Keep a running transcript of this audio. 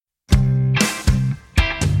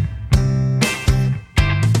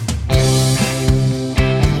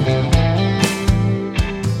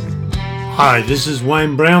Hi, this is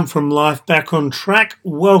Wayne Brown from Life Back on Track.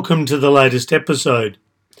 Welcome to the latest episode.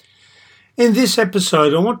 In this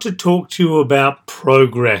episode, I want to talk to you about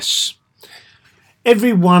progress.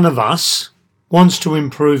 Every one of us wants to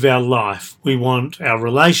improve our life. We want our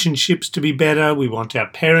relationships to be better. We want our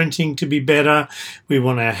parenting to be better. We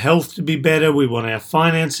want our health to be better. We want our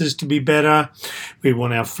finances to be better. We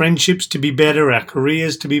want our friendships to be better, our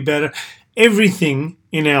careers to be better. Everything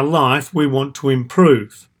in our life we want to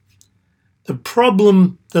improve. The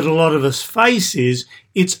problem that a lot of us face is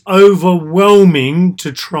it's overwhelming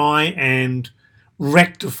to try and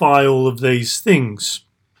rectify all of these things.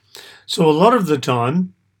 So a lot of the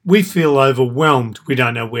time we feel overwhelmed. We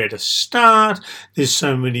don't know where to start. There's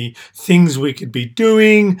so many things we could be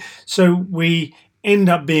doing. So we end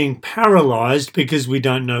up being paralyzed because we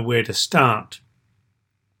don't know where to start.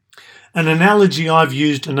 An analogy I've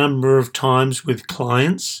used a number of times with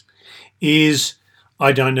clients is,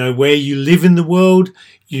 I don't know where you live in the world,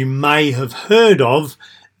 you may have heard of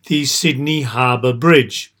the Sydney Harbour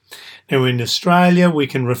Bridge. Now in Australia we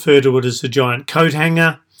can refer to it as a giant coat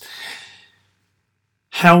hanger.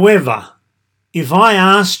 However, if I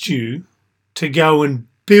asked you to go and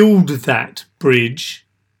build that bridge,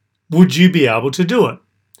 would you be able to do it?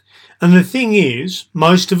 And the thing is,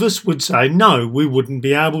 most of us would say no, we wouldn't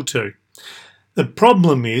be able to. The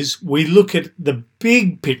problem is we look at the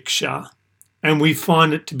big picture and we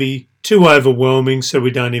find it to be too overwhelming, so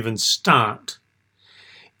we don't even start.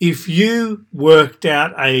 If you worked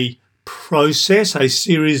out a process, a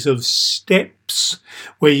series of steps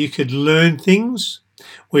where you could learn things,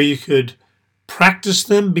 where you could practice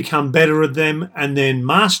them, become better at them, and then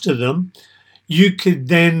master them, you could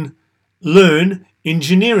then learn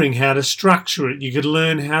engineering, how to structure it. You could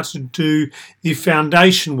learn how to do the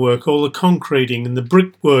foundation work, all the concreting and the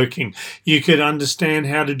brickworking. You could understand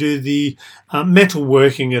how to do the metal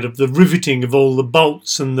working of the riveting of all the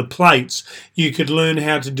bolts and the plates. You could learn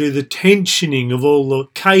how to do the tensioning of all the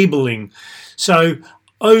cabling. So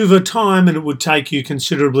over time, and it would take you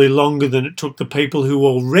considerably longer than it took the people who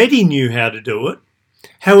already knew how to do it,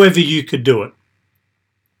 however you could do it.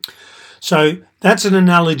 So that's an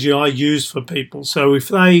analogy I use for people. So if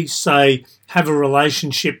they say have a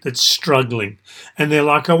relationship that's struggling and they're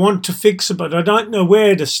like, I want to fix it, but I don't know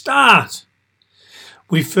where to start.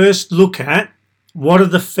 We first look at what are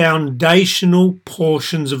the foundational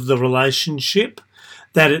portions of the relationship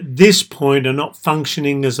that at this point are not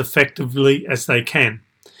functioning as effectively as they can.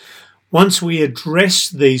 Once we address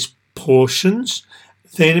these portions,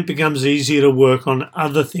 then it becomes easier to work on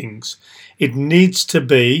other things. It needs to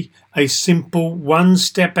be a simple one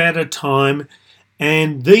step at a time,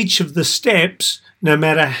 and each of the steps, no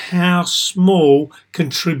matter how small,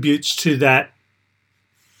 contributes to that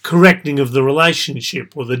correcting of the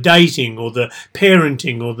relationship or the dating or the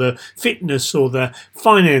parenting or the fitness or the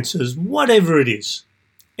finances, whatever it is.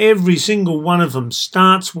 Every single one of them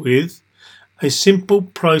starts with a simple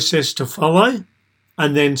process to follow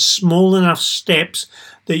and then small enough steps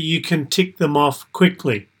that you can tick them off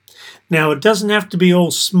quickly. Now, it doesn't have to be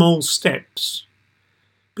all small steps,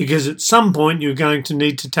 because at some point you're going to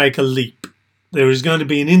need to take a leap. There is going to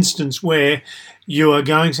be an instance where you are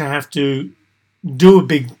going to have to do a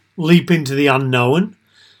big leap into the unknown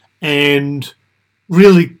and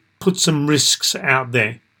really put some risks out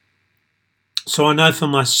there. So I know for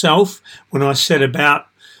myself, when I set about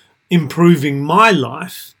improving my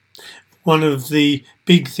life, one of the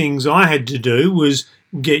big things I had to do was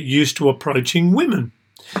get used to approaching women.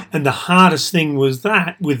 And the hardest thing was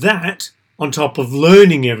with that, on top of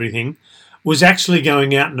learning everything, was actually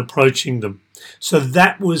going out and approaching them. So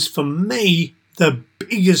that was, for me, the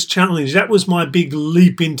biggest challenge. That was my big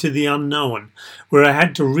leap into the unknown, where I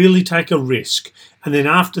had to really take a risk. And then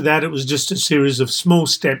after that, it was just a series of small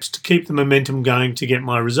steps to keep the momentum going to get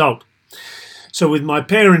my result. So with my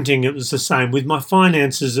parenting, it was the same. With my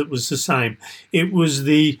finances, it was the same. It was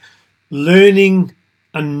the learning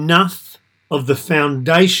enough of the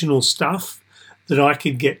foundational stuff that I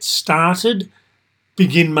could get started,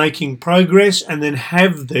 begin making progress, and then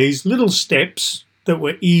have these little steps that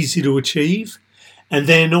were easy to achieve, and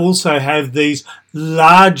then also have these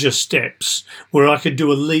larger steps where I could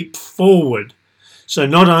do a leap forward. So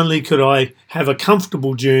not only could I have a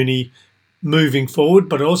comfortable journey moving forward,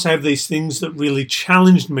 but I also have these things that really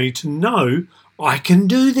challenged me to know I can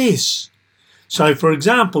do this. So for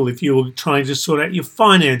example, if you were trying to sort out your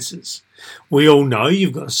finances, we all know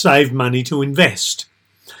you've got to save money to invest.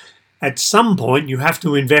 At some point, you have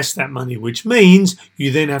to invest that money, which means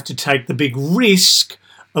you then have to take the big risk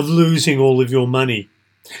of losing all of your money.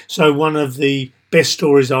 So one of the best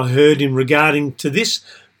stories I heard in regarding to this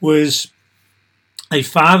was a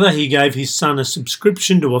father, he gave his son a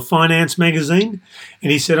subscription to a finance magazine,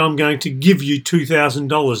 and he said, I'm going to give you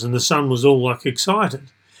 $2,000. And the son was all like excited.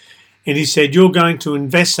 And he said, you're going to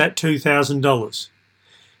invest that $2,000.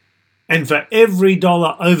 And for every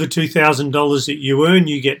dollar over $2,000 that you earn,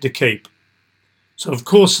 you get to keep. So, of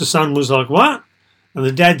course, the son was like, what? And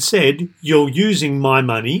the dad said, you're using my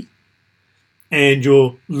money and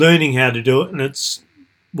you're learning how to do it. And it's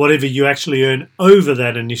whatever you actually earn over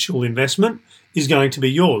that initial investment is going to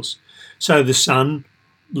be yours. So the son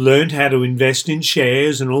learned how to invest in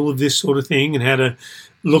shares and all of this sort of thing, and how to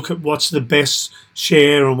look at what's the best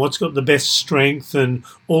share and what's got the best strength and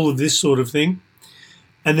all of this sort of thing.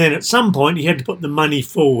 And then at some point he had to put the money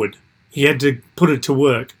forward. He had to put it to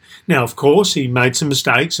work. Now, of course, he made some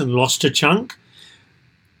mistakes and lost a chunk.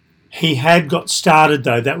 He had got started,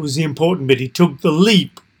 though. That was the important bit. He took the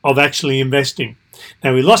leap of actually investing.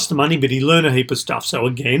 Now, he lost the money, but he learned a heap of stuff. So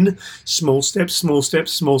again, small steps, small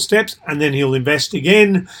steps, small steps, and then he'll invest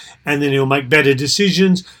again, and then he'll make better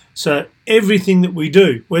decisions. So everything that we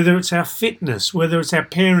do, whether it's our fitness, whether it's our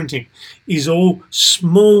parenting, is all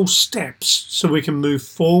small steps so we can move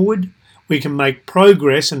forward, we can make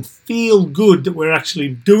progress and feel good that we're actually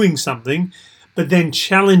doing something, but then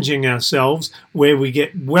challenging ourselves where we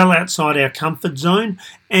get well outside our comfort zone,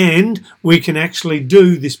 and we can actually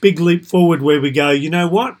do this big leap forward where we go, you know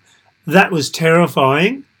what? That was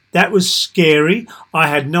terrifying. That was scary. I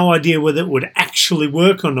had no idea whether it would actually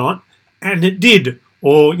work or not, and it did.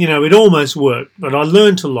 Or, it almost worked, but I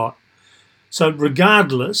learned a lot. So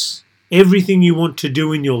regardless, everything you want to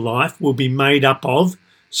do in your life will be made up of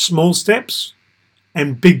small steps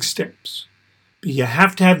and big steps. But you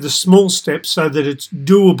have to have the small steps so that it's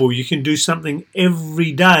doable. You can do something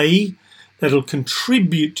every day that'll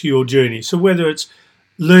contribute to your journey. So whether it's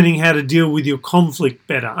learning how to deal with your conflict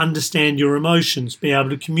better, understand your emotions, be able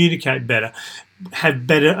to communicate better, have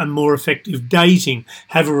better and more effective dating,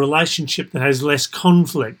 have a relationship that has less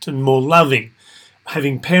conflict and more loving,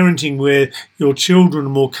 having parenting where your children are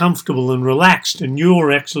more comfortable and relaxed and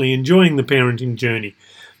you're actually enjoying the parenting journey.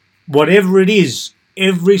 Whatever it is,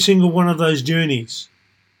 every single one of those journeys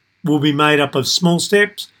will be made up of small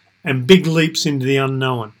steps and big leaps into the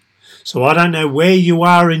unknown. So I don't know where you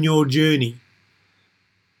are in your journey.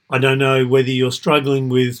 I don't know whether you're struggling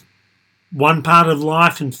with one part of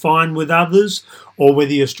life and fine with others, or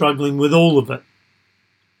whether you're struggling with all of it.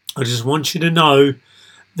 I just want you to know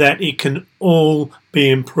that it can all be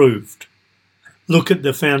improved. Look at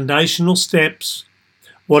the foundational steps.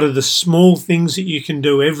 What are the small things that you can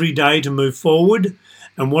do every day to move forward?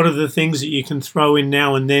 And what are the things that you can throw in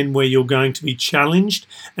now and then where you're going to be challenged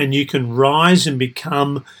and you can rise and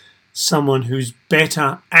become someone who's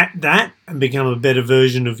better at that and become a better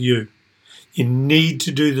version of you. You need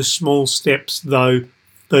to do the small steps, though,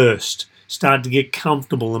 first. Start to get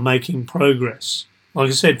comfortable and making progress. Like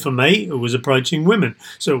I said, for me, it was approaching women.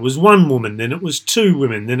 So it was one woman, then it was two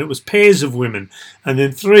women, then it was pairs of women, and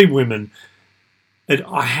then three women. And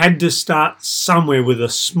I had to start somewhere with a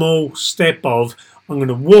small step of, I'm going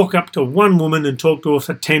to walk up to one woman and talk to her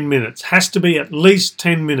for 10 minutes. Has to be at least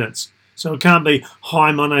 10 minutes. So it can't be,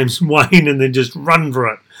 hi, my name's Wayne, and then just run for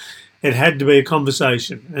it. It had to be a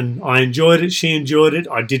conversation, and I enjoyed it. She enjoyed it.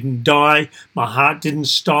 I didn't die. My heart didn't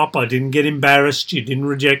stop. I didn't get embarrassed. She didn't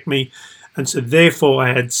reject me. And so therefore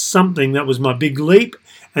I had something that was my big leap,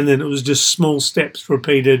 and then it was just small steps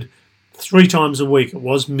repeated 3 times a week. It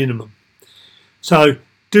was minimum. So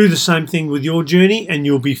do the same thing with your journey and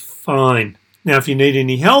you'll be fine. Now, if you need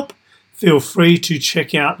any help, feel free to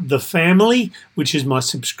check out The Family, which is my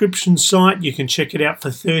subscription site. You can check it out for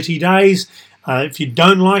 30 days. If you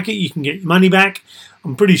don't like it, you can get your money back.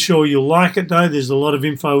 I'm pretty sure you'll like it, though. There's a lot of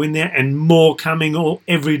info in there and more coming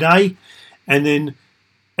every day. And then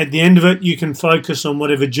at the end of it, you can focus on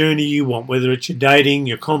whatever journey you want, whether it's your dating,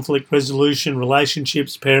 your conflict resolution,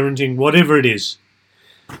 relationships, parenting, whatever it is.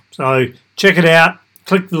 So check it out.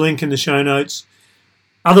 Click the link in the show notes.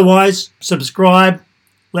 Otherwise, subscribe.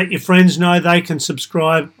 Let your friends know they can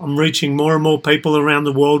subscribe. I'm reaching more and more people around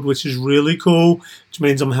the world, which is really cool, which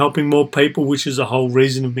means I'm helping more people, which is the whole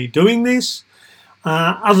reason of me doing this.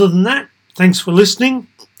 Other than that, thanks for listening.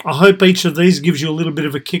 I hope each of these gives you a little bit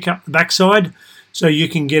of a kick up the backside so you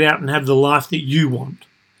can get out and have the life that you want.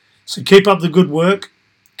 So keep up the good work.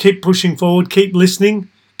 Keep pushing forward. Keep listening.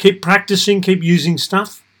 Keep practicing. Keep using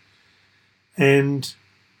stuff. And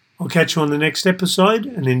I'll catch you on the next episode.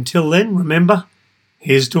 And until then, remember,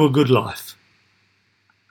 here's to a good life.